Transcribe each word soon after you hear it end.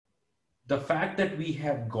the fact that we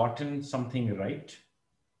have gotten something right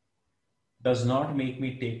does not make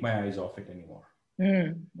me take my eyes off it anymore.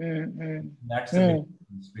 That's the big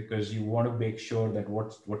difference, because you want to make sure that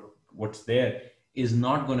what's there is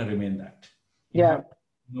not going to remain that. You have to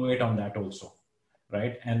innovate on that also,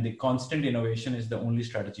 right? And the constant innovation is the only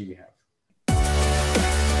strategy we have.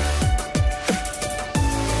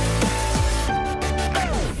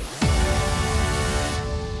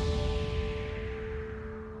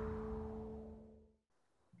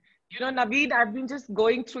 You know, Naveen, I've been just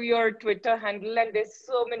going through your Twitter handle, and there's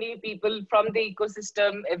so many people from the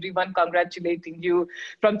ecosystem, everyone congratulating you.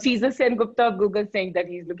 From Caesar Sen Gupta of Google saying that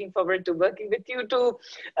he's looking forward to working with you, to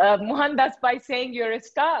Mohandas Pai saying you're a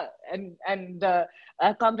star, and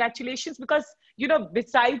congratulations, because, you know,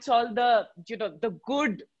 besides all the, you know, the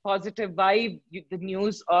good positive vibe, the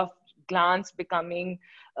news of Glance becoming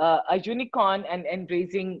a unicorn and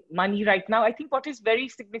raising money right now, I think what is very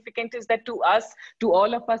significant is that to us, to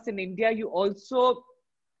all of us in India, you also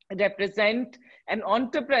represent an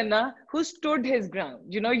entrepreneur who stood his ground.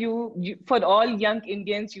 You know, you for all young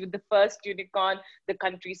Indians, you're the first unicorn the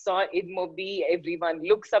country saw in InMobi. Everyone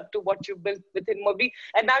looks up to what you built with InMobi,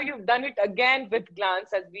 and now you've done it again with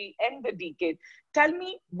Glance as we end the decade. Tell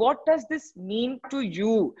me, what does this mean to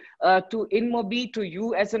you, to InMobi, to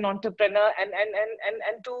you as an entrepreneur, and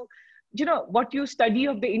to, you know, what you study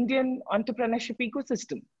of the Indian entrepreneurship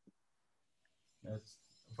ecosystem? Yes.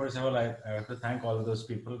 First of all, I have to thank all of those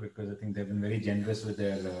people, because I think they've been very generous with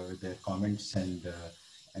their comments and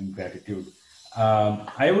gratitude.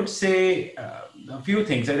 I would say a few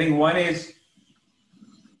things. I think one is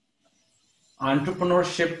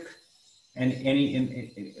entrepreneurship, and any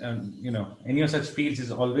of such fields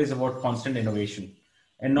is always about constant innovation,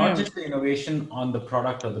 and not just the innovation on the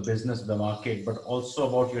product or the business, the market, but also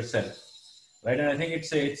about yourself. Right. And I think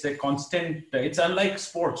it's a constant, it's unlike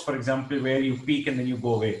sports, for example, where you peak and then you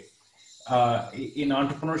go away. In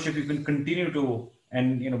entrepreneurship, you can continue to,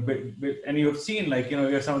 and, and you've seen, like,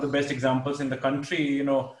 you're some of the best examples in the country.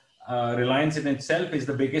 Reliance in itself is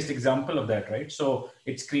the biggest example of that, right? So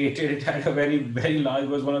it had a very, very large,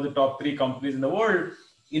 was one of the top 3 companies in the world,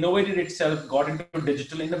 innovated itself, got into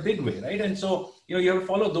digital in a big way, right? And so, you have to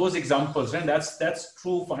follow those examples, and that's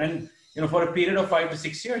true for, and for a period of 5 to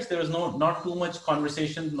 6 years, there was not too much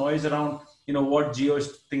conversation, noise around, what Jio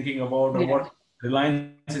is thinking about, or what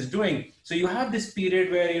Reliance is doing. So you have this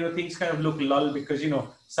period where, things kind of look lull, because,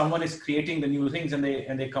 someone is creating the new things, and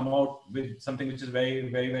they come out with something which is very,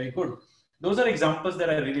 very, very good. Those are examples that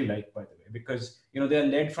I really like, by the way, because, they're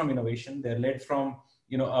led from innovation. They're led from,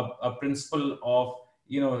 a principle of,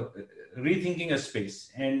 rethinking a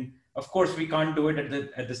space. And of course, we can't do it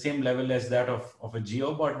at the same level as that of a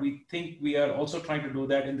Jio, but we think we are also trying to do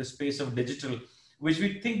that in the space of digital, which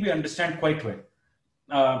we think we understand quite well.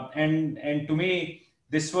 And to me,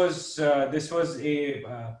 this was a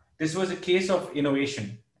case of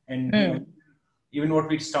innovation. And even what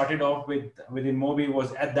we started off with InMobi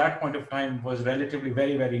was, at that point of time, was relatively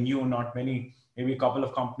very, very new. Not many, maybe a couple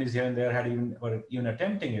of companies here and there were even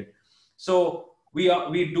attempting it. So we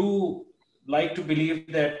do like to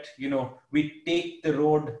believe that, we take the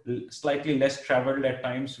road slightly less traveled at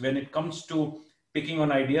times when it comes to picking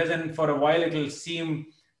on ideas. And for a while, it'll seem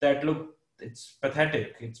that, look, it's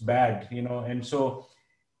pathetic, it's bad, And so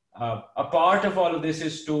a part of all of this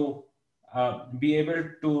is to be able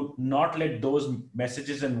to not let those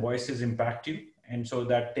messages and voices impact you. And so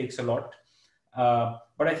that takes a lot.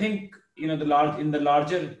 But I think, in the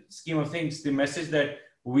larger scheme of things, the message that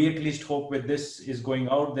we at least hope with this is going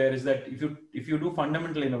out there is that if you do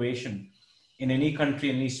fundamental innovation in any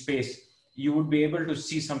country, in any space, you would be able to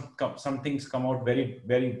see some things come out very,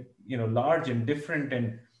 very, large and different,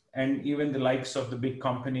 and even the likes of the big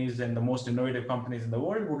companies and the most innovative companies in the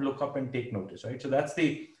world would look up and take notice, right? So that's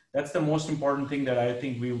the most important thing that I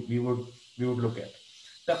think we would look at.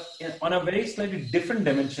 On a very slightly different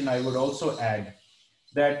dimension, I would also add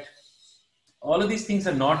that all of these things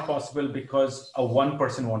are not possible because one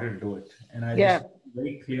person wanted to do it. And I just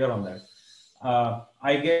very clear on that.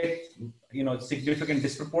 I get, significant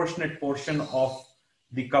disproportionate portion of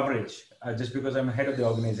the coverage just because I'm head of the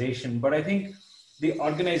organization. But I think the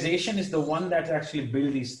organization is the one that actually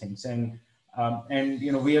build these things. And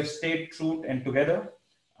we have stayed true and together,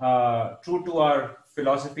 true to our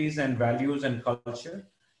philosophies and values and culture,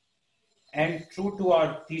 and true to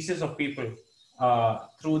our thesis of people,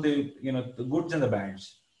 through the goods and the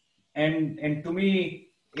bads. And to me,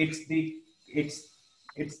 it's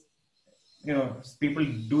people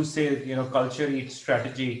do say, culture eats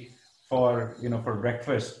strategy for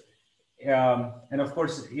breakfast. And of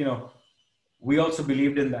course, we also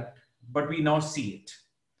believed in that, but we now see it.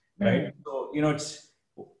 right? So, it's,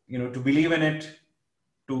 to believe in it,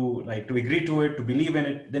 to agree to it, to believe in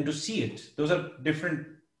it, then to see it. Those are different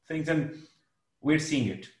things, and we're seeing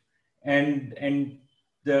it. And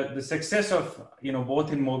the success of,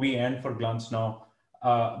 both in Mobi and for Glance now,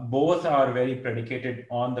 both are very predicated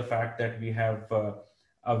on the fact that we have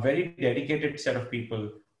a very dedicated set of people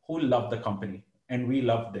who love the company, and we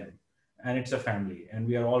love them, and it's a family, and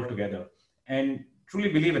we are all together, and truly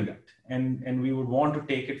believe in that. And we would want to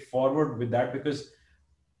take it forward with that, because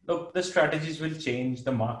look, the strategies will change,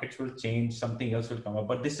 the markets will change, something else will come up,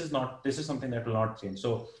 but this is something that will not change.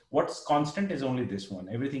 So what's constant is only this one.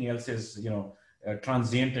 Everything else is,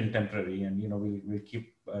 transient and temporary, and, we'll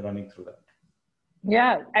keep running through that.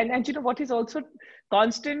 Yeah, and what is also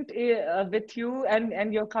constant with you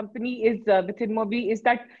and your company is within Mobi is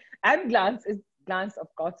that, and Glance of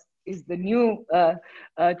course is the new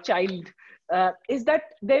child, is that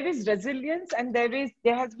there is resilience, and there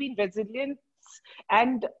has been resilience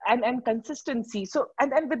and consistency. So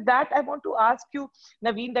and with that, I want to ask you,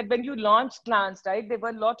 Naveen, that when you launched Glance, right, there were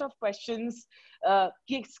a lot of questions.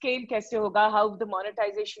 Scale kaise hoga, how the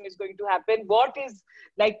monetization is going to happen, what is,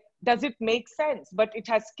 like, does it make sense? But it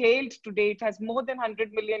has scaled today. It has more than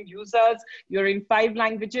 100 million users. You're in 5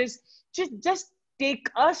 languages. Just take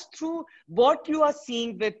us through what you are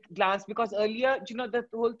seeing with Glance, because earlier, the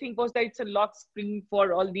whole thing was that it's a lock screen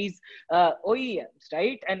for all these OEMs,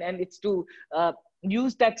 right? And it's to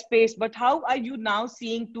use that space. But how are you now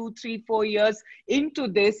seeing 2, 3, 4 years into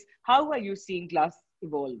this? How are you seeing Glance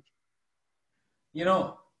evolve?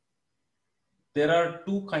 There are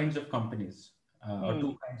 2 kinds of companies or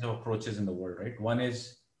 2 kinds of approaches in the world, right? One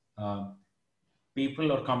is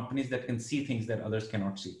people or companies that can see things that others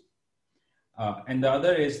cannot see. And the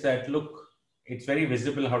other is that, look, it's very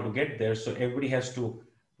visible how to get there. So everybody has to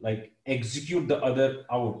execute the other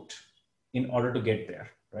out in order to get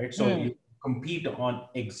there, right? So you compete on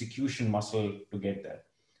execution muscle to get there.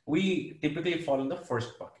 We typically fall in the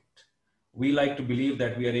first bucket. We like to believe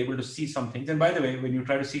that we are able to see some things. And by the way, when you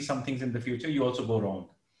try to see some things in the future, you also go wrong.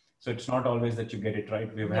 So it's not always that you get it right.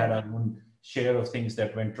 We've had our own share of things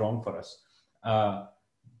that went wrong for us.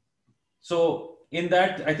 So in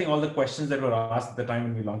that, I think all the questions that were asked at the time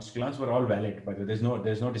when we launched Glance were all valid. By the way,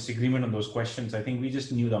 there's no disagreement on those questions. I think we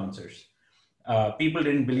just knew the answers. People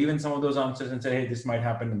didn't believe in some of those answers and said, hey, this might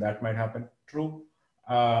happen and that might happen. True.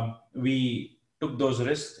 We took those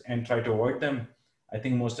risks and tried to avoid them. I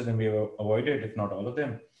think most of them we have avoided, if not all of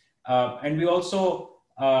them. And we also,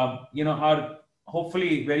 are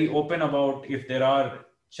hopefully very open about if there are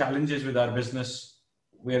challenges with our business,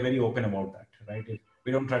 we are very open about that, right?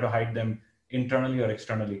 We don't try to hide them internally or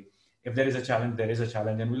externally. If there is a challenge, there is a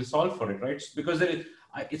challenge, and we'll solve for it, right? Because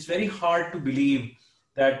it's very hard to believe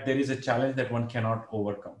that there is a challenge that one cannot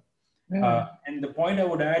overcome. And the point I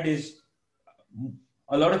would add is,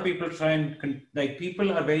 a lot of people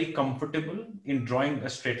people are very comfortable in drawing a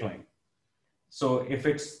straight line. So if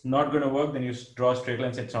it's not going to work, then you draw a straight line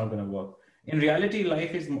and say it's not going to work. In reality,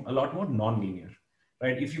 life is a lot more non-linear,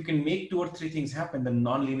 right? If you can make 2 or 3 things happen, then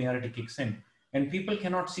non-linearity kicks in, and people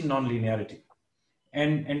cannot see non-linearity.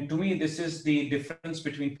 And to me, this is the difference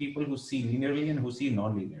between people who see linearly and who see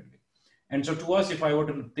non-linearly. And so to us, if I were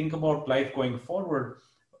to think about life going forward,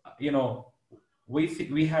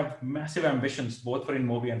 we have massive ambitions both for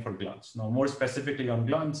InMobi and for Glance. Now, more specifically on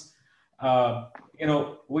Glance,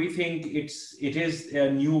 we think it is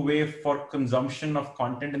a new way for consumption of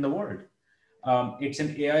content in the world. It's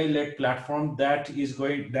an AI-led platform that is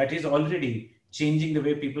already changing the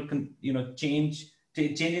way people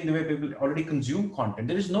changing the way people already consume content.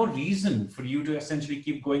 There is no reason for you to essentially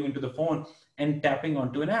keep going into the phone and tapping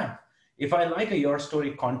onto an app. If I like a Your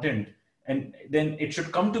Story content, and then it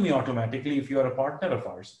should come to me automatically if you're a partner of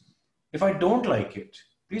ours. If I don't like it,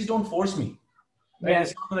 please don't force me. Right?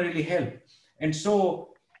 It's not going to really help. And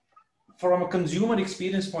so from a consumer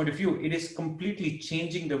experience point of view, it is completely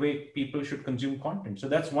changing the way people should consume content. So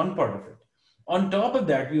that's one part of it. On top of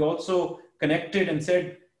that, we also connected and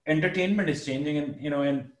said entertainment is changing,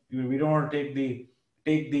 and we don't want to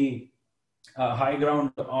take the high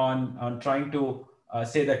ground on trying to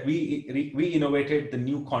say that we innovated the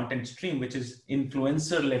new content stream, which is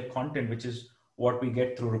influencer-led content, which is what we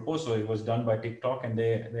get through Reposo. It was done by TikTok, and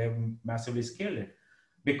they have massively scaled it.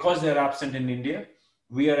 Because they're absent in India,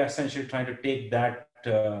 we are essentially trying to take that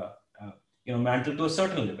mantle to a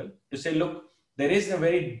certain level to say, look, there is a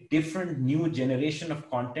very different new generation of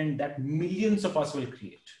content that millions of us will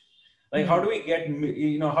create. Like, how do we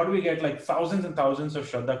get like thousands and thousands of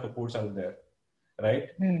Shraddha Kapoors out there, right?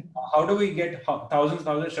 How do we get thousands of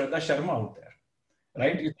Shraddha Sharma out there,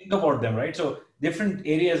 right? You think about them, right? So different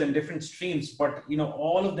areas and different streams, but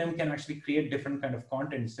all of them can actually create different kind of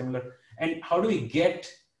content similar. And how do we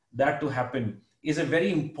get that to happen is a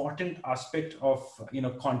very important aspect of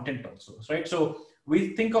content also, right? So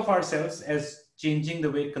we think of ourselves as changing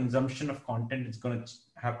the way consumption of content is going to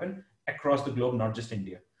happen across the globe, not just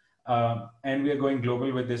India. And we are going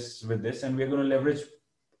global with this, and we're going to leverage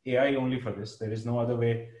AI only for this. There is no other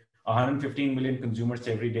way. 115 million consumers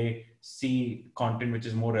every day see content which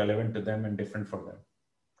is more relevant to them and different for them.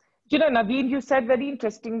 Naveen, you said very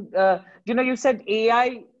interesting. You said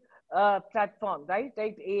AI platform, right?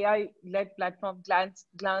 AI-led platform.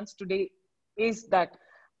 Glance today is that.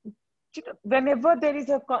 Whenever there is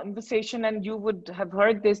a conversation, and you would have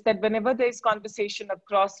heard this, that whenever there is conversation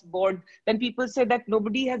across board, then people say that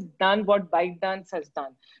nobody has done what ByteDance has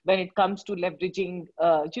done when it comes to leveraging,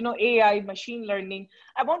 AI, machine learning.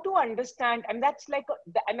 I want to understand, and that's like,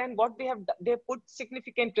 and then what they put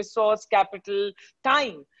significant resource, capital,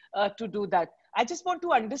 time to do that. I just want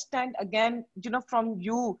to understand again, from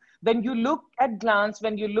you, when you look at Glance,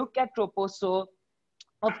 when you look at Proposo.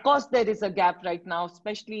 Of course, there is a gap right now,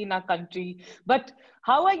 especially in our country. But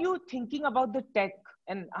how are you thinking about the tech,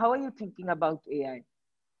 and how are you thinking about AI?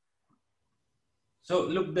 So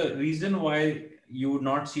look, the reason why you would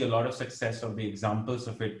not see a lot of success of the examples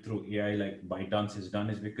of it through AI like ByteDance has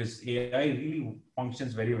done is because AI really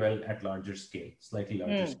functions very well at larger scale, slightly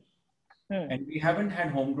larger scale. And we haven't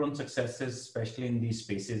had homegrown successes, especially in these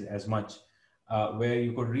spaces as much. Where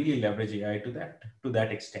you could really leverage AI to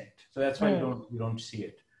that extent. So that's why you don't see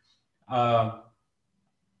it. From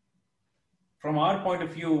our point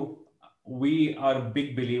of view, we are a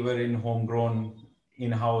big believer in homegrown,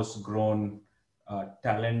 in-house grown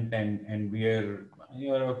talent, and we are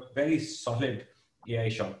a very solid AI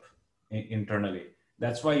shop internally.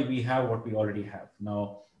 That's why we have what we already have.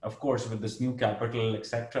 Now, of course, with this new capital,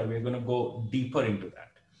 etc., we're going to go deeper into that.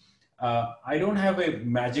 I don't have a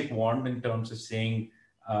magic wand in terms of saying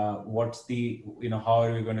what's the, how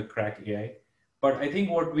are we going to crack AI? But I think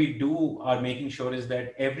what we do are making sure is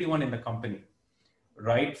that everyone in the company,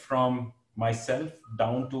 right from myself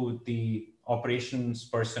down to the operations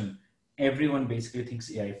person, everyone basically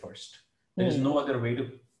thinks AI first. There is no other way to,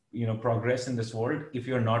 progress in this world if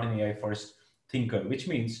you're not an AI first thinker, which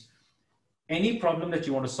means any problem that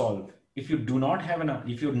you want to solve, if you do not have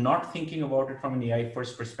if you're not thinking about it from an AI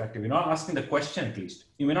first perspective, you're not asking the question at least,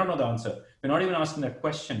 you may not know the answer, you're not even asking that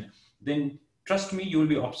question, then trust me, you will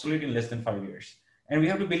be obsolete in less than 5 years. And we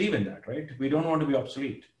have to believe in that, right? We don't want to be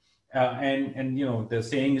obsolete. And the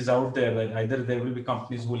saying is out there that either there will be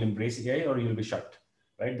companies who will embrace AI or you'll be shut,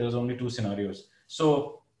 right? There's only two scenarios.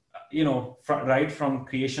 So, right from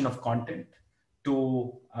creation of content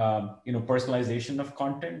to, personalization of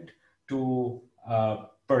content to,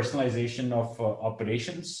 personalization of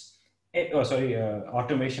operations,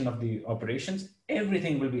 automation of the operations,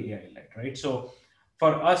 everything will be AI-led, right? So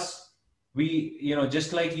for us, we,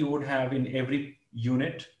 just like you would have in every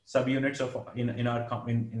unit, subunits of in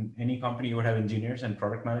any company, you would have engineers and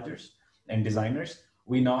product managers and designers.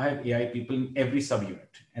 We now have AI people in every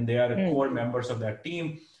subunit, and they are core members of that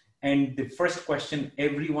team. And the first question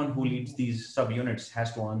everyone who leads these subunits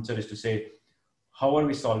has to answer is to say, how are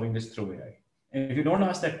we solving this through AI? And if you don't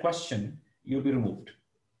ask that question, you'll be removed.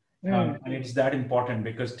 And it's that important,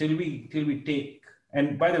 because till we take,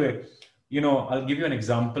 and by the way, I'll give you an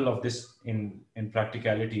example of this in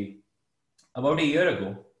practicality. About a year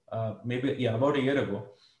ago, about a year ago,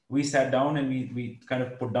 we sat down and we kind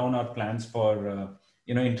of put down our plans for,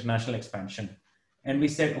 international expansion. And we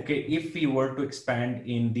said, okay, if we were to expand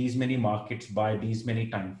in these many markets by these many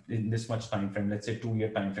times, in this much time frame, let's say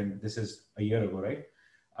 2-year time frame, this is a year ago, right?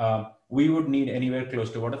 We would need anywhere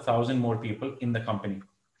close to about 1,000 more people in the company.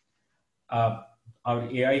 Our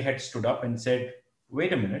AI had stood up and said,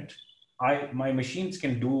 wait a minute, my machines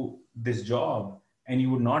can do this job and you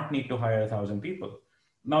would not need to hire 1,000 people.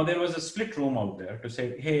 Now there was a split room out there to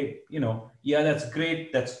say, hey, yeah, that's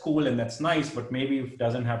great, that's cool, and that's nice, but maybe if it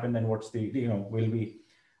doesn't happen, then what's the, will we?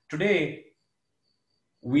 Today,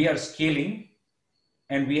 we are scaling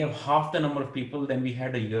and we have half the number of people than we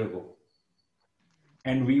had a year ago.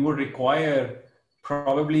 And we would require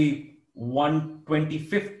probably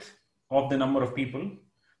 1/25th of the number of people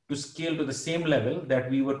to scale to the same level that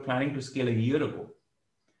we were planning to scale a year ago.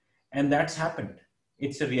 And that's happened.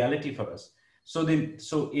 It's a reality for us. So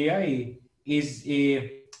AI is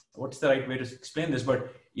what's the right way to explain this?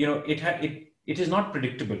 But it is not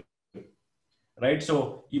predictable, right?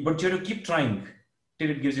 So, but you have to keep trying till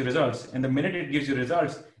it gives you results. And the minute it gives you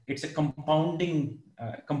results, it's a compounding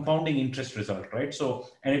interest result, right? So,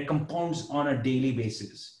 and it compounds on a daily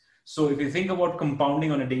basis. So if you think about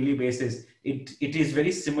compounding on a daily basis, it is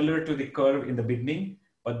very similar to the curve in the beginning,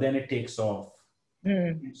 but then it takes off.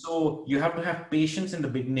 So you have to have patience in the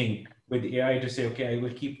beginning with AI to say, okay, I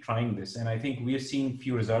will keep trying this. And I think we are seeing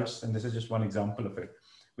few results, and this is just one example of it.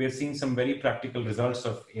 We are seeing some very practical results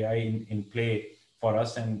of AI in play for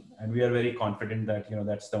us, and we are very confident that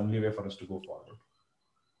that's the only way for us to go forward.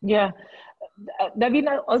 Yeah. Naveen,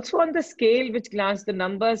 also on the scale which Glance, the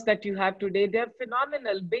numbers that you have today, they're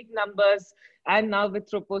phenomenal, big numbers, and now with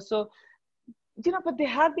Proposo. But there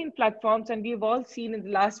have been platforms, and we've all seen in the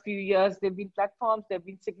last few years, there have been platforms, there have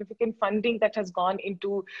been significant funding that has gone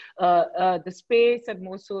into the space, and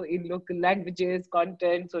more so in local languages,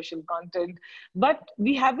 content, social content. But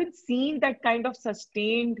we haven't seen that kind of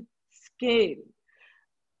sustained scale.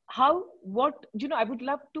 I would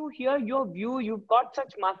love to hear your view. You've got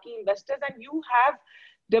such marquee investors, and you have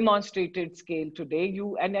demonstrated scale today.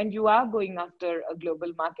 You are going after a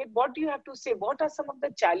global market. What do you have to say? What are some of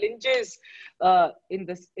the challenges in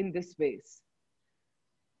this space?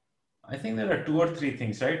 I think there are 2 or 3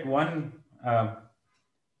 things, right? One,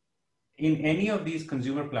 in any of these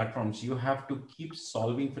consumer platforms, you have to keep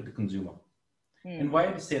solving for the consumer. And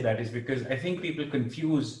why I say that is because I think people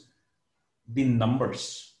confuse the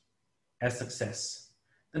numbers as success.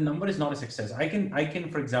 The number is not a success. I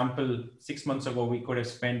can, for example, 6 months ago, we could have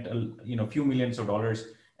spent a few millions of dollars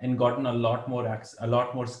and gotten a lot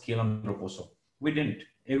more scale on Proposo. We didn't.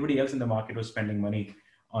 Everybody else in the market was spending money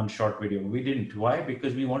on short video. We didn't. Why?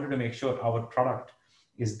 Because we wanted to make sure our product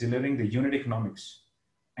is delivering the unit economics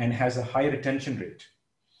and has a high retention rate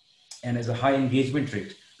and has a high engagement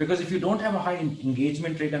rate. Because if you don't have a high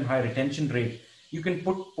engagement rate and high retention rate, you can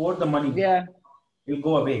pour the money. Yeah. It'll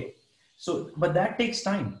go away. So, but that takes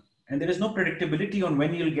time, and there is no predictability on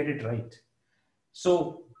when you'll get it right.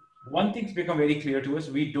 So one thing's become very clear to us: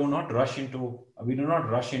 we do not rush into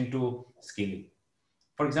scaling.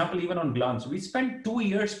 For example, even on Glance, we spent 2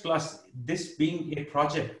 years plus this being a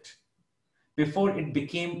project before it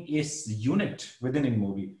became a unit within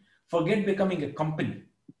InMobi. Forget becoming a company,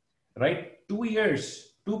 right? 2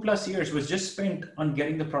 plus years was just spent on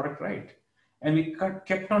getting the product right. And we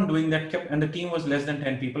kept on doing that, and the team was less than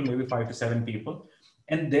 10 people, maybe 5 to 7 people.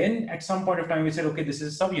 And then at some point of time, we said, okay, this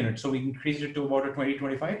is a subunit. So we increased it to about 20,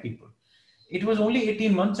 25 people. It was only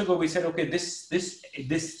 18 months ago, we said, okay,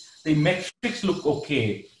 the metrics look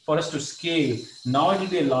okay for us to scale. Now it will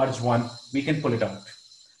be a large one. We can pull it out.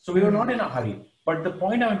 So we were not in a hurry. But the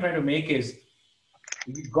point I'm trying to make is,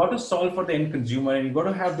 you've got to solve for the end consumer, and you've got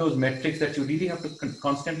to have those metrics that you really have to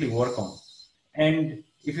constantly work on. And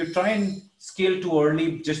if you try and scale too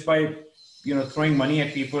early just by throwing money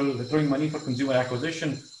at people, throwing money for consumer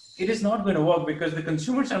acquisition, it is not going to work, because the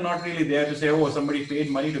consumers are not really there to say, oh, somebody paid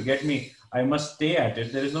money to get me, I must stay at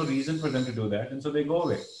it. There is no reason for them to do that, and so they go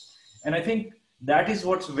away. And I think that is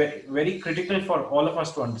what's very, very critical for all of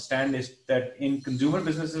us to understand, is that in consumer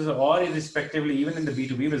businesses, or irrespectively, even in the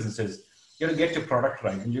B2B businesses, you got to get your product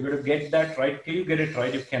right, and you got to get that right. Till you get it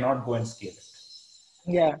right, you cannot go and scale it.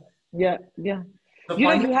 Yeah. So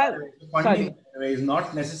funding is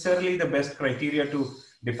not necessarily the best criteria to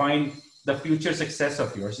define the future success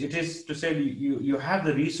of yours. It is to say you have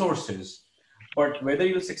the resources, but whether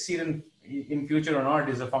you'll succeed in future or not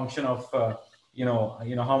is a function of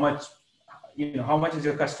how much is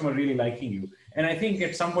your customer really liking you. And I think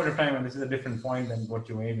at some point of time, and this is a different point than what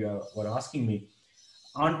you maybe were asking me,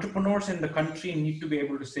 entrepreneurs in the country need to be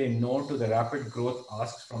able to say no to the rapid growth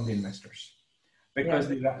asks from the investors. Because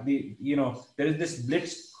there is this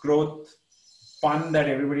blitz growth fun that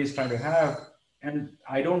everybody is trying to have, and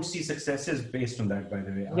I don't see successes based on that, by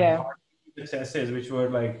the way. Yeah. I hardly see successes which were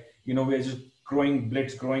like, we're just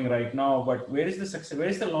growing right now, but where is the success? Where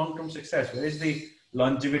is the long-term success? Where is the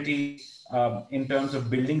longevity in terms of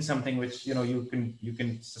building something which you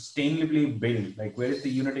can sustainably build? Like, where is the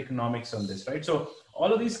unit economics on this, right? So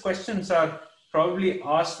all of these questions are probably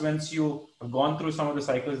asked once you have gone through some of the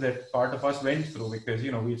cycles that part of us went through, because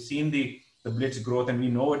we've seen the blitz growth, and we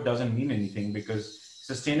know it doesn't mean anything, because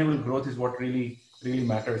sustainable growth is what really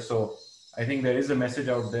matters. So I think there is a message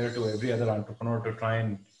out there to every other entrepreneur to try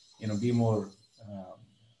and be more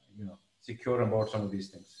secure about some of these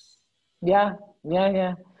things. Yeah.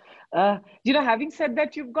 Having said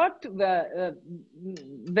that, you've got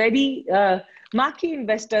very marquee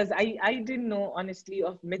investors. I didn't know, honestly,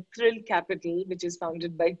 of Mithril Capital, which is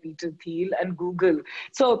founded by Peter Thiel, and Google.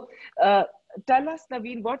 So tell us,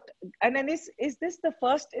 Naveen, is this the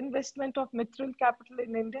first investment of Mithril Capital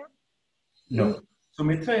in India? No. So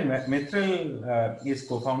Mithril is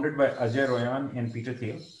co-founded by Ajay Royan and Peter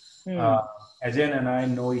Thiel. Ajay and I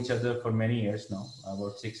know each other for many years now,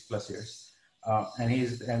 about 6+ years.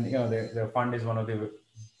 and their fund is one of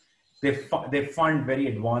they fund very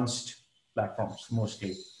advanced platforms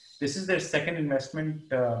mostly. This is their second investment.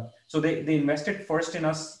 So they invested first in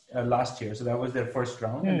us last year. So that was their first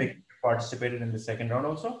round, and they participated in the second round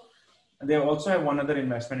also. And they also have one other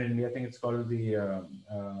investment in India. I think it's called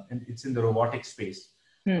it's in the robotics space.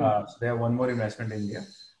 So they have one more investment in India.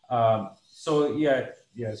 So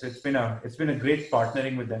it's been a great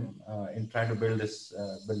partnering with them in trying to build this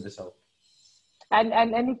out.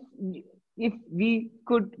 And if we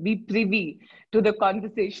could be privy to the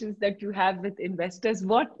conversations that you have with investors,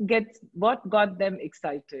 what got them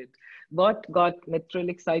excited? What got Mitral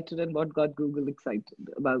excited, and what got Google excited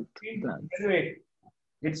about Glance? Anyway,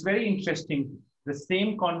 it's very interesting. The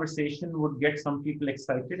same conversation would get some people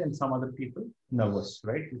excited and some other people nervous,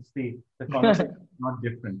 right? It's the conversation is not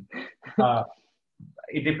different.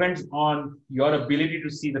 It depends on your ability to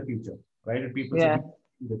see the future, right? And people see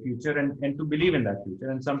the future and to believe in that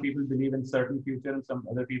future. And some people believe in certain future, and some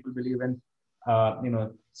other people believe in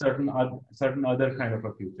certain other kind of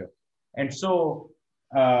a future. And so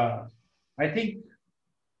I think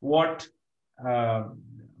what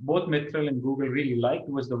both Mitral and Google really liked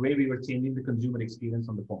was the way we were changing the consumer experience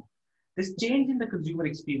on the phone. This change in the consumer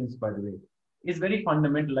experience, by the way, is very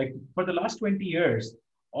fundamental. Like for the last 20 years,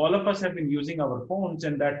 all of us have been using our phones,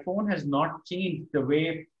 and that phone has not changed the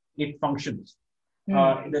way it functions.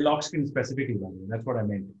 The lock screen specifically, by the way, that's what I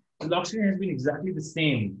meant. The lock screen has been exactly the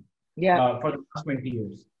same for the last 20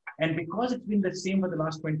 years. And because it's been the same for the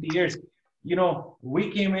last 20 years,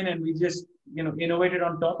 we came in and we just, innovated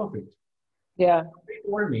on top of it. Yeah. They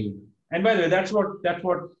told me. And by the way, that's what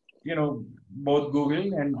both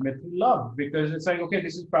Google and Mitral love, because it's like, okay,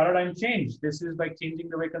 this is paradigm change. This is like changing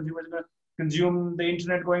the way consumers are going to consume the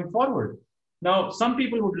internet going forward. Now, some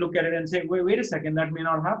people would look at it and say, wait a second, that may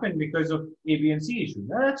not happen because of A, B, and C issues.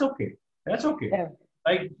 That's okay. That's okay. Yeah.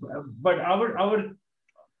 But our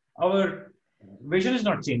vision is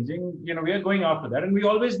not changing. We are going after that. And we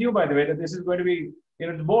always knew, by the way, that this is going to be,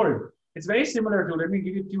 bold. It's very similar to, let me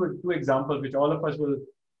give you two examples, which all of us will,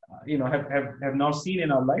 have now seen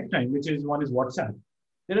in our lifetime, one is WhatsApp.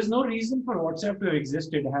 There is no reason for WhatsApp to have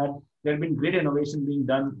existed had there been great innovation being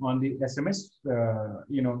done on the SMS,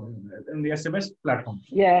 in the SMS platform.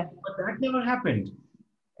 Yeah. But that never happened.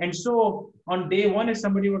 And so on day one, if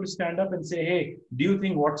somebody were to stand up and say, hey, do you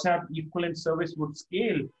think WhatsApp equivalent service would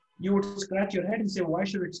scale? You would scratch your head and say, why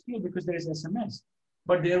should it scale? Because there is SMS.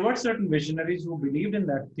 But there were certain visionaries who believed in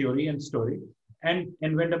that theory and story and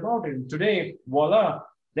went about it. And today, voila,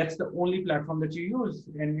 that's the only platform that you use.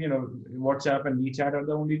 And, WhatsApp and WeChat are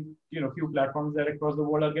the only, few platforms that across the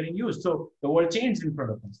world are getting used. So the world changed in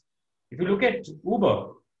front of us. If you look at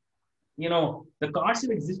Uber, the cars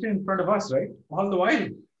have existed in front of us, right? All the while.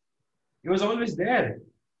 It was always there.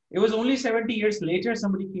 It was only 70 years later,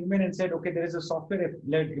 somebody came in and said, okay, there is a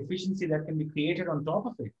software-led efficiency that can be created on top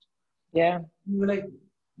of it. Yeah. You were like,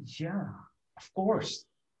 yeah, of course.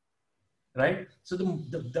 Right? So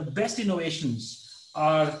the best innovations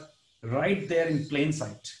are right there in plain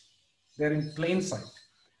sight. They're in plain sight.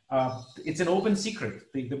 It's an open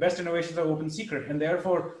secret. The best innovations are open secret. And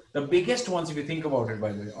therefore, the biggest ones, if you think about it,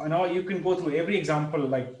 by the way, now you can go through every example,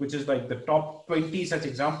 which is like the top 20 such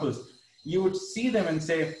examples. You would see them and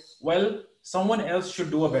say, well, someone else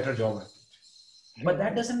should do a better job at it. But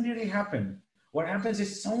that doesn't really happen. What happens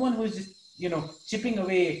is someone who's just, chipping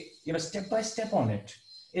away, step by step on it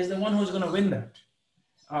is the one who's going to win that.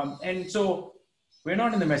 And so we're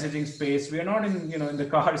not in the messaging space. We're not in, in the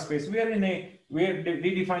car space. We're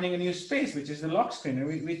redefining a new space, which is the lock screen.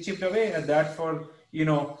 And we chipped away at that for,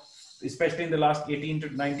 especially in the last 18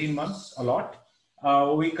 to 19 months, a lot.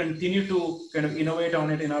 We continue to kind of innovate on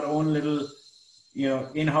it in our own little,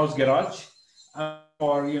 in-house garage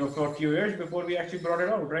for a few years before we actually brought it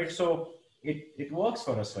out, right? So it works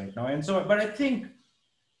for us right now. And so, but I think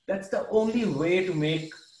that's the only way to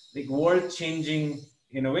make like world-changing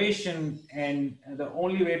innovation and the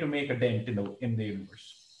only way to make a dent in the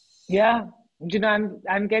universe. Yeah.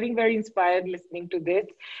 I'm getting very inspired listening to this.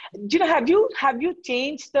 Have you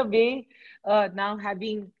changed the way now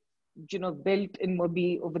having built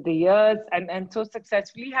InMobi over the years and so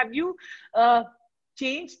successfully? Have you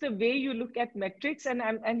changed the way you look at metrics?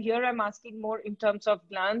 And here I'm asking more in terms of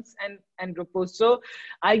Glance and Roposo.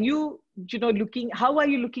 Are you how are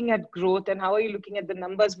you looking at growth and how are you looking at the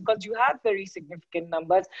numbers? Because you have very significant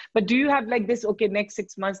numbers, but do you have like this, okay, next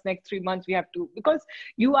 6 months, next 3 months, we have to, because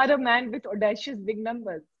you are a man with audacious big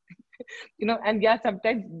numbers. And yeah,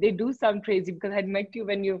 sometimes they do sound crazy, because I had met you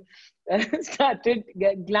when you started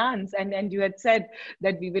Glance, and you had said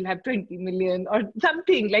that we will have 20 million or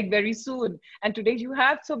something like very soon. And today you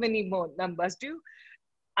have so many more numbers.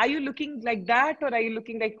 Are you looking like that, or are you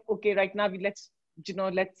looking like, okay, right now let's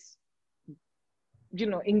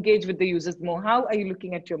engage with the users more? How are you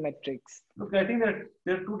looking at your metrics? Look, I think that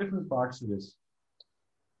there are two different parts to this.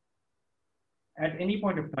 At any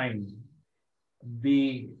point of time,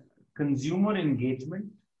 the consumer engagement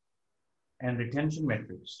and retention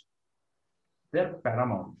metrics, they're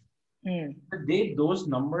paramount. The day those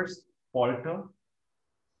numbers falter,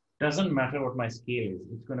 doesn't matter what my scale is,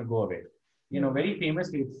 it's going to go away. Very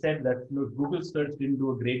famously, it's said that Google search didn't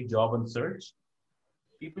do a great job on search.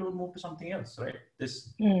 People will move to something else, right?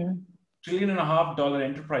 This $1.5 trillion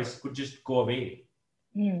enterprise could just go away.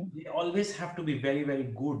 They always have to be very, very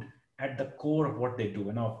good at the core of what they do.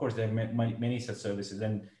 And now, of course, there are many such services,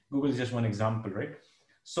 and Google is just one example, right?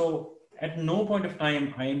 So at no point of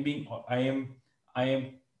time, or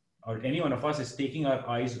any one of us is taking our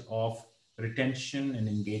eyes off retention and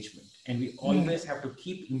engagement. And we always have to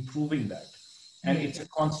keep improving that. And it's a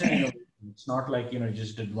constant innovation. It's not like,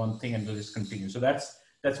 just did one thing and we'll just continue. So that's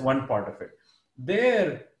one part of it.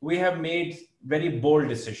 There, we have made very bold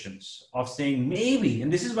decisions of saying maybe,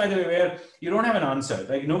 and this is, by the way, where you don't have an answer.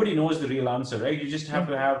 Like, nobody knows the real answer, right? You just have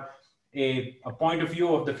to have a point of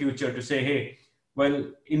view of the future to say, hey,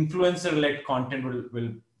 well, influencer-led content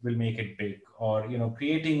will make it big, or,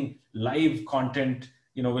 creating live content,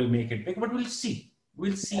 will make it big, but we'll see.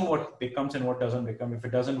 We'll see what becomes and what doesn't become. If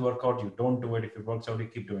it doesn't work out, you don't do it. If it works out, you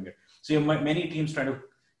keep doing it. So you have many teams trying to,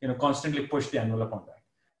 constantly push the envelope on that.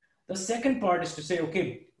 The second part is to say,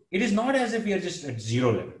 okay, it is not as if we are just at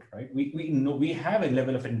zero level, right? We know we have a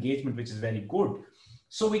level of engagement which is very good,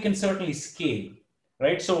 so we can certainly scale,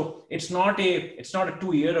 right? So it's not a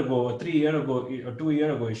 2 year ago, or 3 year ago, or 2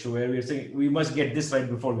 year ago issue where we're saying we must get this right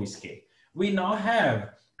before we scale. We now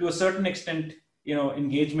have, to a certain extent,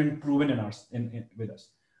 engagement proven with us.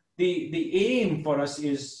 The aim for us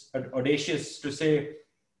is audacious to say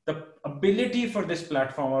the ability for this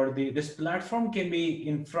platform, or this platform can be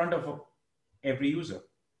in front of every user.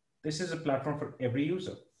 This is a platform for every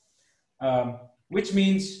user, which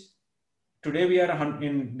means today we are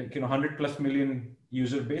in 100 plus million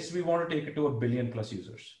user base. We want to take it to 1 billion plus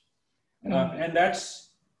users. And that's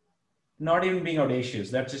not even being audacious.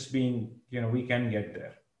 That's just being, we can get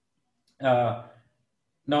there.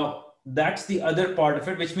 Now, that's the other part of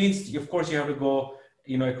it, which means, of course, you have to go,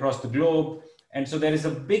 across the globe. And so there is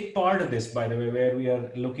a big part of this, by the way, where we are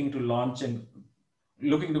looking to launch and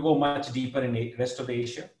looking to go much deeper in the rest of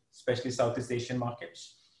Asia, especially Southeast Asian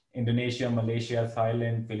markets, Indonesia, Malaysia,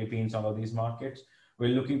 Thailand, Philippines, all of these markets.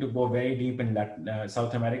 We're looking to go very deep in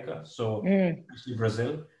South America, so especially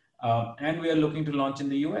Brazil. And we are looking to launch in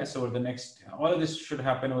the US over the next, all of this should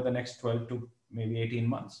happen over the next 12 to maybe 18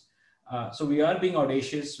 months. So we are being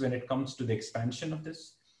audacious when it comes to the expansion of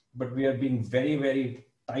this, but we are being very, very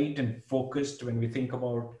tight and focused when we think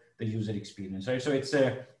about the user experience, right? So it's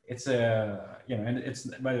a, and it's,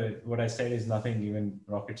 by the way, what I said is nothing even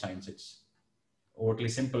rocket science. It's overtly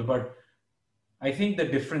simple, but I think the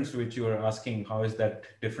difference which you are asking, how is that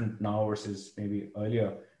different now versus maybe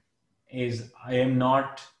earlier, is I am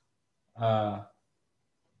not,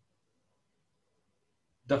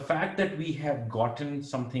 the fact that we have gotten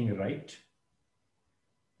something right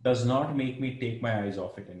does not make me take my eyes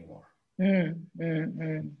off it anymore.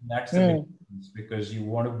 That's the big difference, because you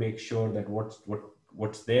want to make sure that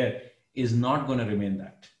what's there is not going to remain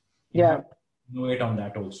that. You have to innovate on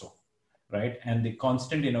that also, right? And the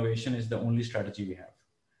constant innovation is the only strategy we have.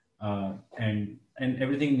 And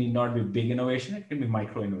everything need not be big innovation. It can be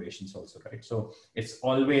micro innovations also, right? So it's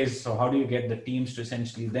always, so how do you get the teams to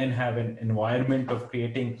essentially then have an environment of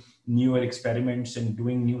creating newer experiments and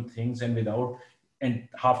doing new things, and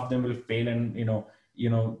half of them will fail, and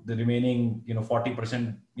the remaining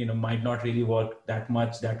 40% might not really work that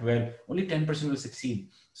well. Only 10% will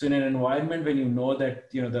succeed. So in an environment when you know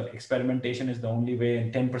that the experimentation is the only way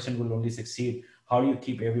and 10% will only succeed, how do you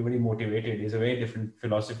keep everybody motivated is a very different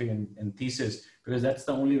philosophy and thesis, because that's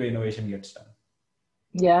the only way innovation gets done.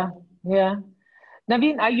 Yeah.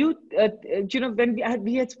 Naveen, are you, when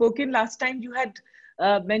we had spoken last time, you had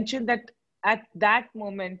mentioned that at that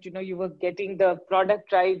moment, you were getting the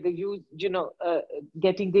product right,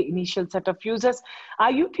 getting the initial set of users.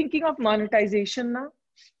 Are you thinking of monetization now?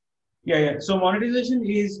 Yeah. So monetization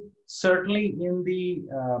is certainly in the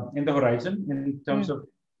horizon in terms of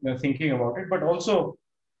thinking about it, but also,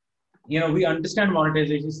 we understand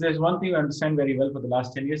monetization. So there's one thing we understand very well for the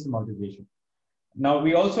last 10 years, the monetization. Now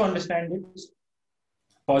we also understand it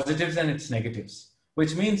positives and its negatives.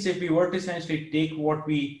 Which means if we were to essentially take what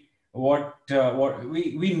we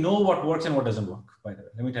know what works and what doesn't work. By the way,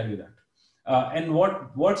 let me tell you that, and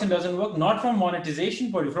what works and doesn't work, not from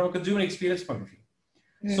monetization point of view, from a consumer experience point of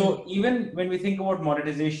view. So even when we think about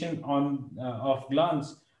monetization on of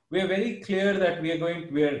Glance, we are very clear that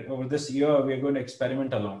over this year we are going to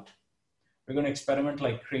experiment a lot. We're going to experiment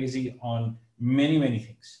like crazy on many, many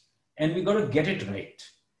things, and we got to get it right.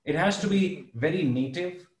 It has to be very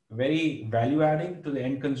native, very value adding to the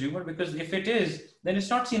end consumer, because if it is, then it's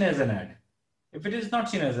not seen as an ad. If it is not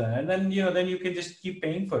seen as an ad, then you can just keep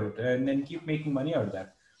paying for it and then keep making money out of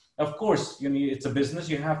that. Of course, it's a business.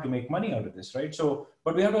 You have to make money out of this, right? So,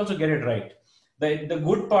 but we have to also get it right. The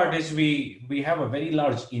good part is we have a very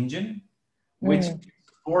large engine which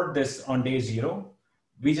support this on day zero.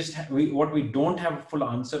 What we don't have a full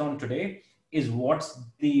answer on today is what's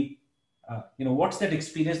that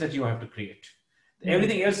experience that you have to create.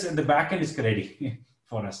 Everything else in the back end is ready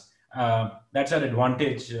for us. That's our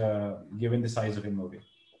advantage given the size of InMobi.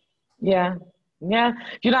 Yeah.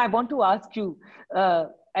 I want to ask you,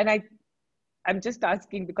 and I'm just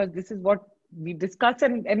asking because this is what we discuss,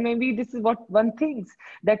 and maybe this is what one thinks,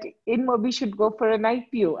 that InMobi should go for an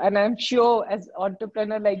IPO. And I'm sure as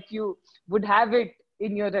entrepreneur like you would have it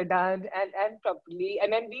in your radar and properly.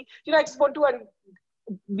 And then I just want to,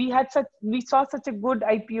 we saw such a good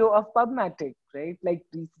IPO of PubMatic, right? Like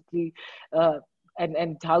recently,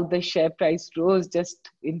 and how the share price rose just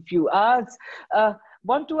in few hours.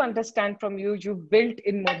 Want to understand from you, you've built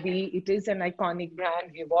InMobi, it is an iconic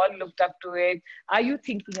brand, we've all looked up to it. Are you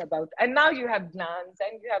thinking about, and now you have Glance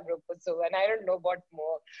and you have Roposo and I don't know what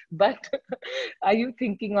more, but are you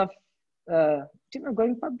thinking of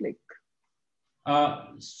going public?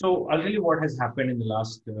 So I'll tell you what has happened in the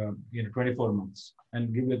last 24 months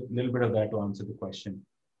and give you a little bit of that to answer the question.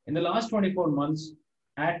 In the last 24 months,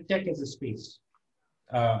 ad tech as a space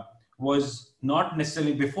was not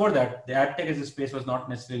necessarily, before that, the ad tech as a space was not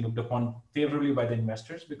necessarily looked upon favorably by the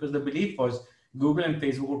investors, because the belief was Google and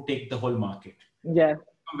Facebook would take the whole market. Yeah.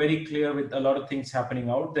 I'm very clear with a lot of things happening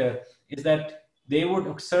out there is that they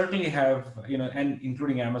would certainly have, and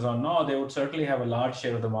including Amazon now, they would certainly have a large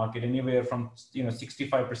share of the market, anywhere from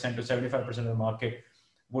 65% to 75% of the market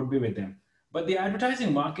would be with them. But the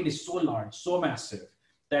advertising market is so large, so massive,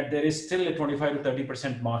 that there is still a 25 to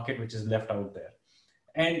 30% market which is left out there.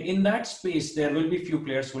 And in that space, there will be few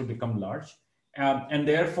players who will become large. And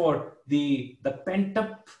therefore, the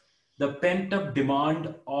pent-up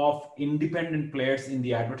demand of independent players in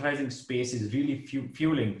the advertising space is really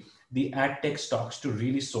fueling the ad tech stocks to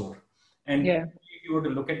really soar. And if you were to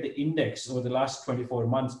look at the index over the last 24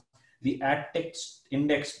 months, the ad tech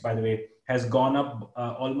index, by the way, has gone up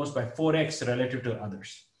almost by 4x relative to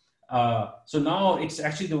others. So now it's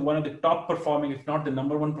actually one of the top performing, if not the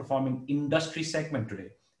number one performing industry segment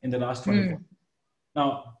today in the last 24.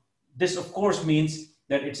 Now, this of course means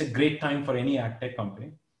that it's a great time for any ad tech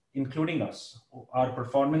company, including us. Our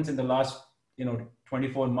performance in the last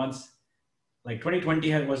 24 months, like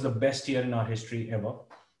 2020 was the best year in our history ever.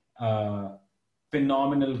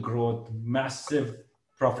 Phenomenal growth, massive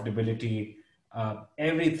profitability.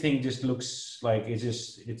 Everything just looks like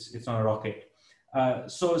it's on a rocket.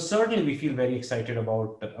 So certainly we feel very excited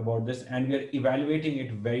about this, and we are evaluating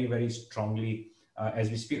it very, very strongly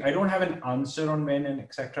as we speak. I don't have an answer on when and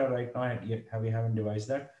etc. right now. We haven't devised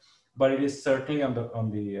that, but it is certainly on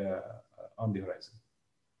the horizon.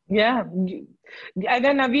 Yeah, and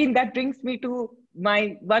then Naveen, that brings me to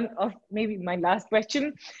one of maybe my last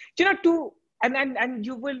question. And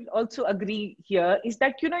you will also agree here, is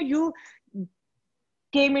that you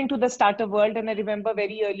came into the startup world, and I remember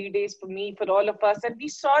very early days for me, for all of us, and we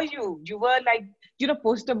saw you were like,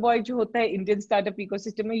 poster boy jo hota hai Indian startup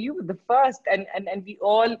ecosystem, you were the first, and we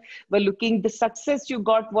all were looking. The success you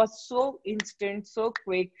got was so instant, so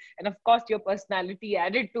quick, and of course your personality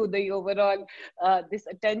added to the overall this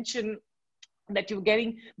attention that you're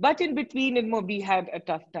getting. But in between, InMobi had a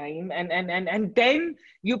tough time, and then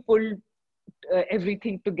you pulled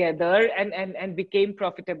everything together and became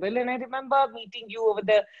profitable. And I remember meeting you over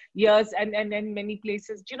the years and many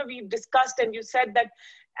places, we've discussed, and you said that,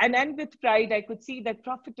 and with pride, I could see that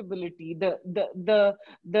profitability,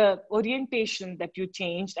 the orientation that you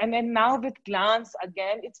changed. And then now with Glance,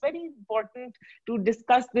 again, it's very important to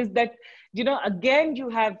discuss this, that, again, you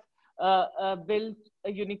have built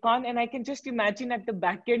a unicorn, and I can just imagine at the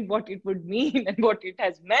back end what it would mean and what it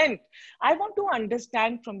has meant. I want to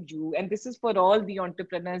understand from you, and this is for all the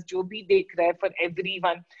entrepreneurs, jo bhi dekh rahe, for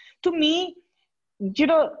everyone. To me,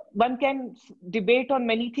 one can debate on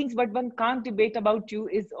many things, but one can't debate about you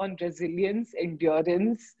is on resilience,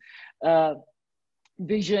 endurance,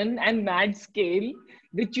 vision and mad scale,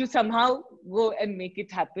 which you somehow go and make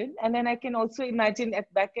it happen. And then I can also imagine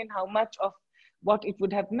at back end how much of what it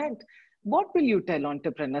would have meant. What will you tell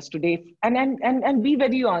entrepreneurs today? And be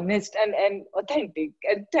very honest and authentic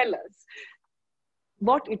and tell us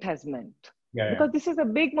what it has meant. Yeah, because this is a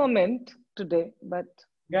big moment today, but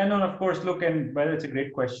yeah, no, of course. Look, and by the way, it's a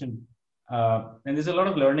great question. And there's a lot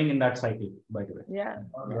of learning in that cycle, by the way. yeah,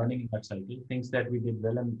 A lot of learning in that cycle, things that we did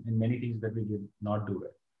well and many things that we did not do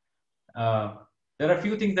well. There are a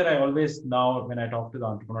few things that I always now, when I talk to the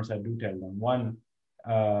entrepreneurs, I do tell them. One,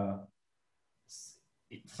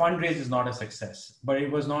 fundraise is not a success, but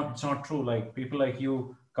it's not true. Like people like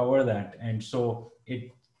you cover that. And so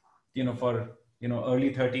it, for,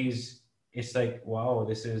 early 30s, it's like, wow,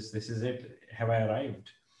 this is it. Have I arrived?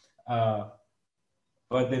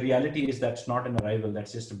 But the reality is that's not an arrival.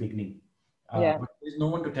 That's just a beginning. But there's no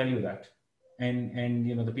one to tell you that.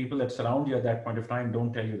 And the people that surround you at that point of time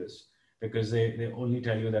don't tell you this, because they only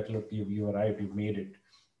tell you that, look, you arrived, you've made it.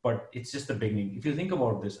 But it's just the beginning. If you think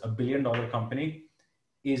about this, $1 billion company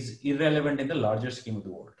is irrelevant in the larger scheme of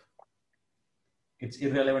the world. It's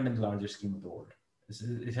irrelevant in the larger scheme of the world.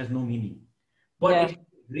 It has no meaning. But it's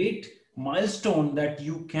a great milestone that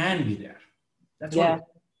you can be there. That's what.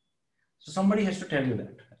 So somebody has to tell you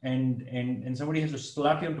that, and somebody has to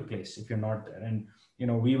slap you into place if you're not there. And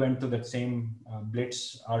we went through that same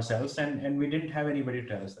blitz ourselves, and we didn't have anybody to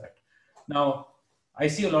tell us that. Now, I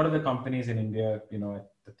see a lot of the companies in India.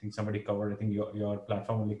 I think somebody covered. I think your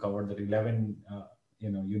platform only covered that 11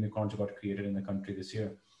 unicorns got created in the country this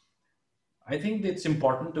year. I think it's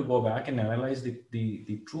important to go back and analyze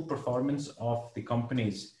the true performance of the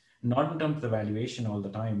companies, not in terms of the valuation all the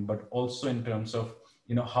time, but also in terms of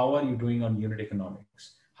how are you doing on unit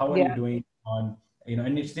economics? How are you doing on,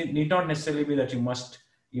 and it need not necessarily be that you must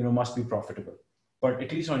be profitable, but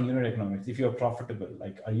at least on unit economics, if you're profitable,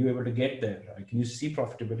 like, are you able to get there? Can you see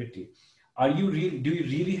profitability? Do you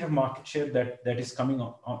really have market share that is coming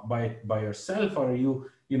on by yourself, or are you,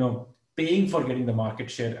 paying for getting the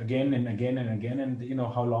market share again and again and again? And,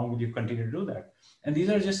 how long will you continue to do that? And these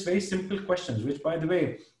are just very simple questions, which, by the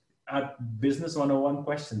way, are business 101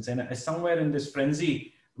 questions. And somewhere in this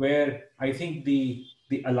frenzy where I think the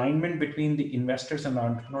alignment between the investors and the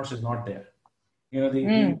entrepreneurs is not there. The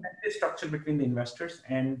incentive structure between the investors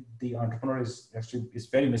and the entrepreneur is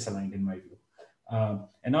very misaligned in my view.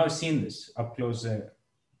 And now I've seen this up close.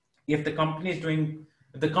 If the company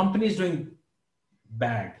is doing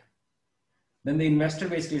bad, then the investor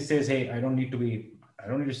basically says, hey, I don't need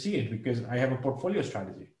to see it because I have a portfolio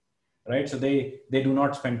strategy. Right. So they do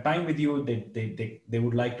not spend time with you. They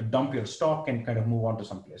would like to dump your stock and kind of move on to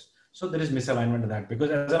someplace. So there is misalignment of that, because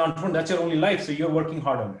as an entrepreneur, that's your only life. So you're working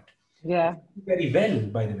hard on it. Yeah. Very well,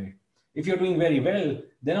 by the way. If you're doing very well,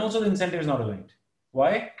 then also the incentive is not aligned.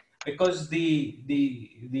 Why? Because the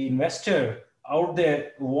investor out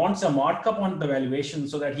there wants a markup on the valuation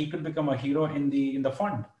so that he could become a hero in the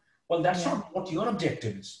fund. Well, that's not what your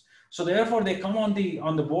objective is. So therefore, they come on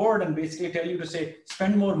the board and basically tell you to say,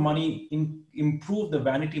 spend more money, improve the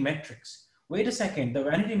vanity metrics. Wait a second, the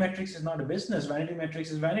vanity metrics is not a business. Vanity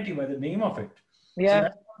metrics is vanity by the name of it. Yeah. So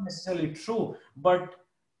that's not necessarily true, but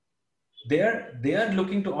they are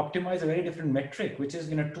looking to optimize a very different metric, which is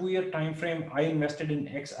in a 2-year time frame. I invested in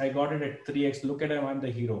X, I got it at 3X. Look at him, I'm the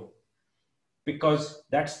hero. Because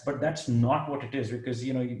that's not what it is, because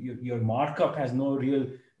your markup has no real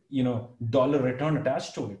dollar return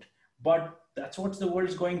attached to it. But that's what the world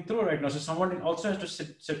is going through right now. So someone also has to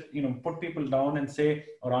sit, put people down and say,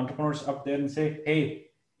 or entrepreneurs up there and say, hey,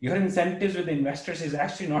 your incentives with the investors is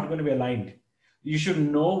actually not going to be aligned. You should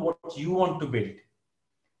know what you want to build.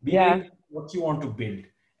 What you want to build.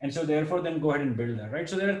 And so therefore then go ahead and build that, right?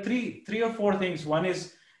 So there are three or four things. One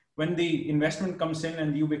is, when the investment comes in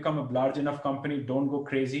and you become a large enough company, don't go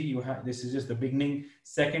crazy. This is just the beginning.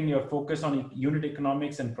 Second, your focus on unit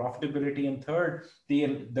economics and profitability. And third,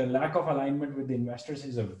 the lack of alignment with the investors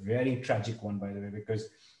is a very tragic one, by the way, because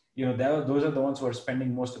those are the ones who are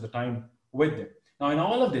spending most of the time with them. Now, in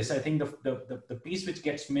all of this, I think the piece which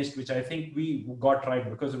gets missed, which I think we got right,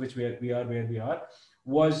 because of which we are where we are,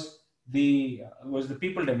 was the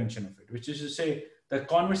people dimension of it, which is to say, the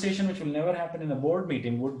conversation which will never happen in a board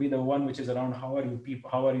meeting would be the one which is around how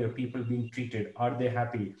are your people being treated? Are they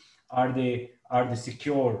happy? Are they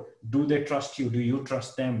secure? Do they trust you? Do you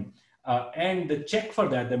trust them? And the check for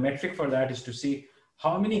that, the metric for that, is to see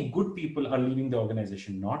how many good people are leaving the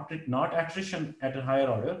organization, not attrition at a higher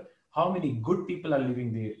order. How many good people are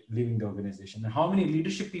leaving the organization, and how many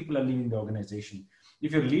leadership people are leaving the organization.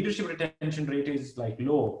 If your leadership retention rate is like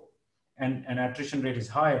low and attrition rate is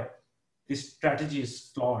high, this strategy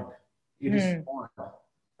is flawed. It is small,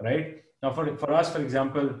 right? Now, for us, for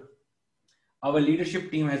example, our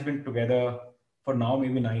leadership team has been together for now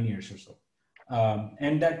maybe 9 years or so.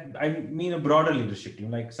 And that, I mean a broader leadership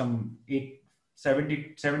team, like some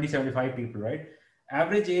 70, 75 people, right?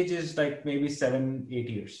 Average age is like maybe 7, 8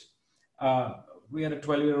 years. We are a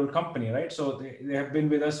 12-year-old company, right? So they have been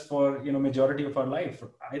with us for, majority of our life.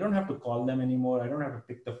 I don't have to call them anymore. I don't have to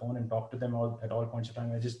pick the phone and talk to them at all points of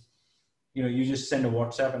time. I just, you just send a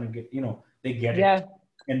WhatsApp and they get it.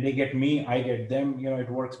 And they get me, I get them, it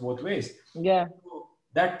works both ways. Yeah. So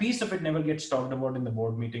that piece of it never gets talked about in the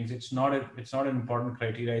board meetings. It's not an important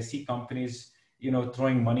criteria. I see companies,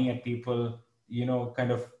 throwing money at people,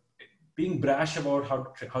 kind of being brash about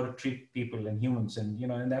how to treat people and humans, and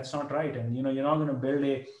and that's not right. And you're not going to build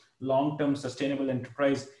a long-term sustainable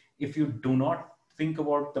enterprise if you do not think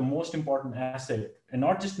about the most important asset, and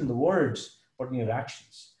not just in the words, but in your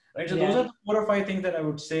actions. Right. So those are the 4 or 5 things that I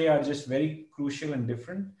would say are just very crucial and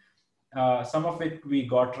different. Some of it we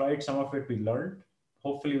got right, some of it we learned.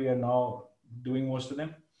 Hopefully we are now doing most of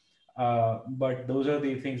them. But those are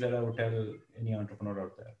the things that I would tell any entrepreneur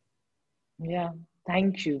out there. Yeah.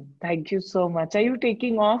 Thank you. Thank you so much. Are you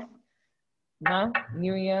taking off now?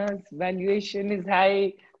 New Year's valuation is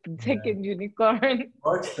high. Second unicorn.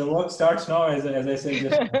 The work starts now, as I said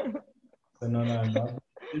just now. So no, I'm not.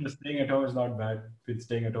 Staying at home is not bad. Been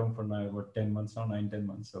staying at home for now about 10 months now, 9, 10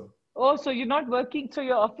 months. So. Oh, so you're not working, so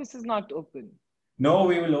your office is not open? No,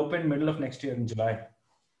 we will open middle of next year in July.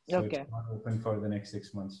 So okay. It's not open for the next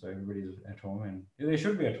 6 months. So everybody's at home, and they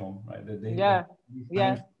should be at home, right?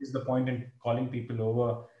 Is the point in calling people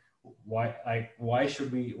over. Why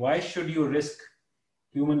should you risk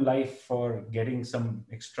human life for getting some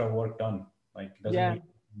extra work done? Like, it doesn't make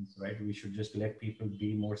sense, right? We should just let people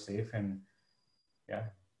be more safe, and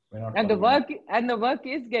we're not. And the work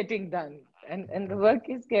is getting done, and the work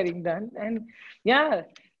is getting done, and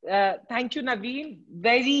thank you, Naveen.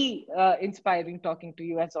 Very inspiring talking to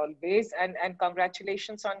you as always, and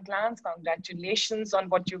congratulations on Glance, congratulations on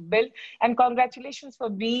what you've built, and congratulations for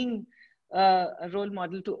being a role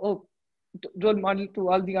model to all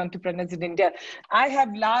the entrepreneurs in India. I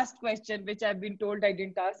have last question, which I've been told I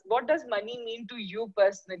didn't ask. What does money mean to you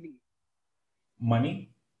personally?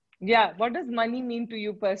 Money? Yeah, what does money mean to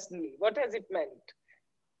you personally? What has it meant?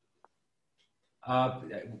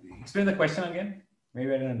 Explain the question again.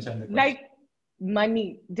 Maybe I didn't understand the question. Like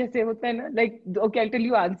money, just say like, okay, I'll tell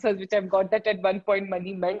you answers which I've got that at one point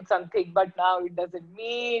money meant something, but now it doesn't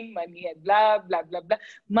mean money and blah, blah, blah, blah.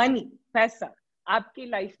 Money, paisa, aapki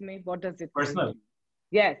life mein, what does it personal mean?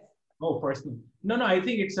 Yes. Oh, personal. No, I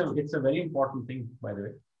think it's a very important thing, by the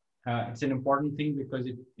way. It's an important thing because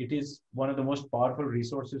it is one of the most powerful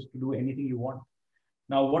resources to do anything you want.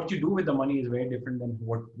 Now, what you do with the money is very different than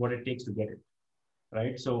what it takes to get it,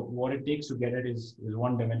 right? So what it takes to get it is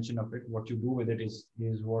one dimension of it. What you do with it is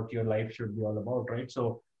what your life should be all about, right?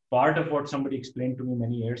 So part of what somebody explained to me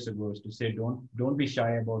many years ago is to say, don't be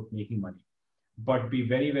shy about making money, but be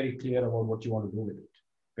very, very clear about what you want to do with it.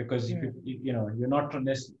 Because if you're not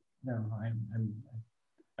unless,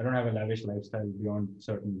 I don't have a lavish lifestyle beyond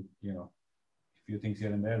certain, few things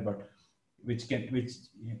here and there, but which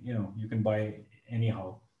you can buy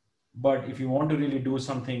anyhow. But if you want to really do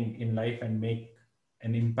something in life and make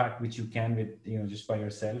an impact, which you can with, just by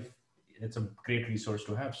yourself, it's a great resource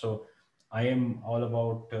to have. So I am all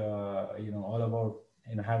about,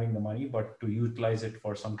 having the money, but to utilize it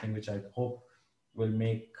for something which I hope will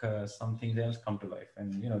make something else come to life.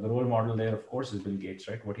 And, the role model there, of course, is Bill Gates,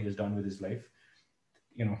 right? What he has done with his life.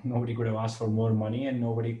 Nobody could have asked for more money, and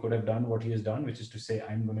nobody could have done what he has done, which is to say,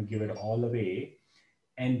 I'm going to give it all away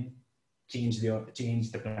and change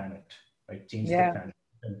the planet, right? Change the planet.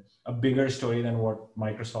 And a bigger story than what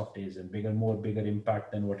Microsoft is, and bigger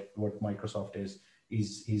impact than what Microsoft is.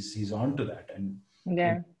 He's on to that. And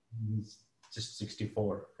he's just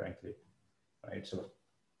 64, frankly. Right. So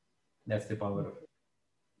that's the power of it.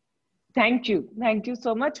 Thank you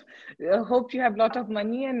so much. Hope you have a lot of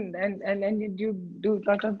money and you do a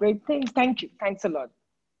lot of great things. Thank you. Thanks a lot.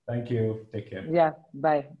 Thank you. Take care. Yeah.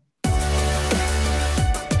 Bye.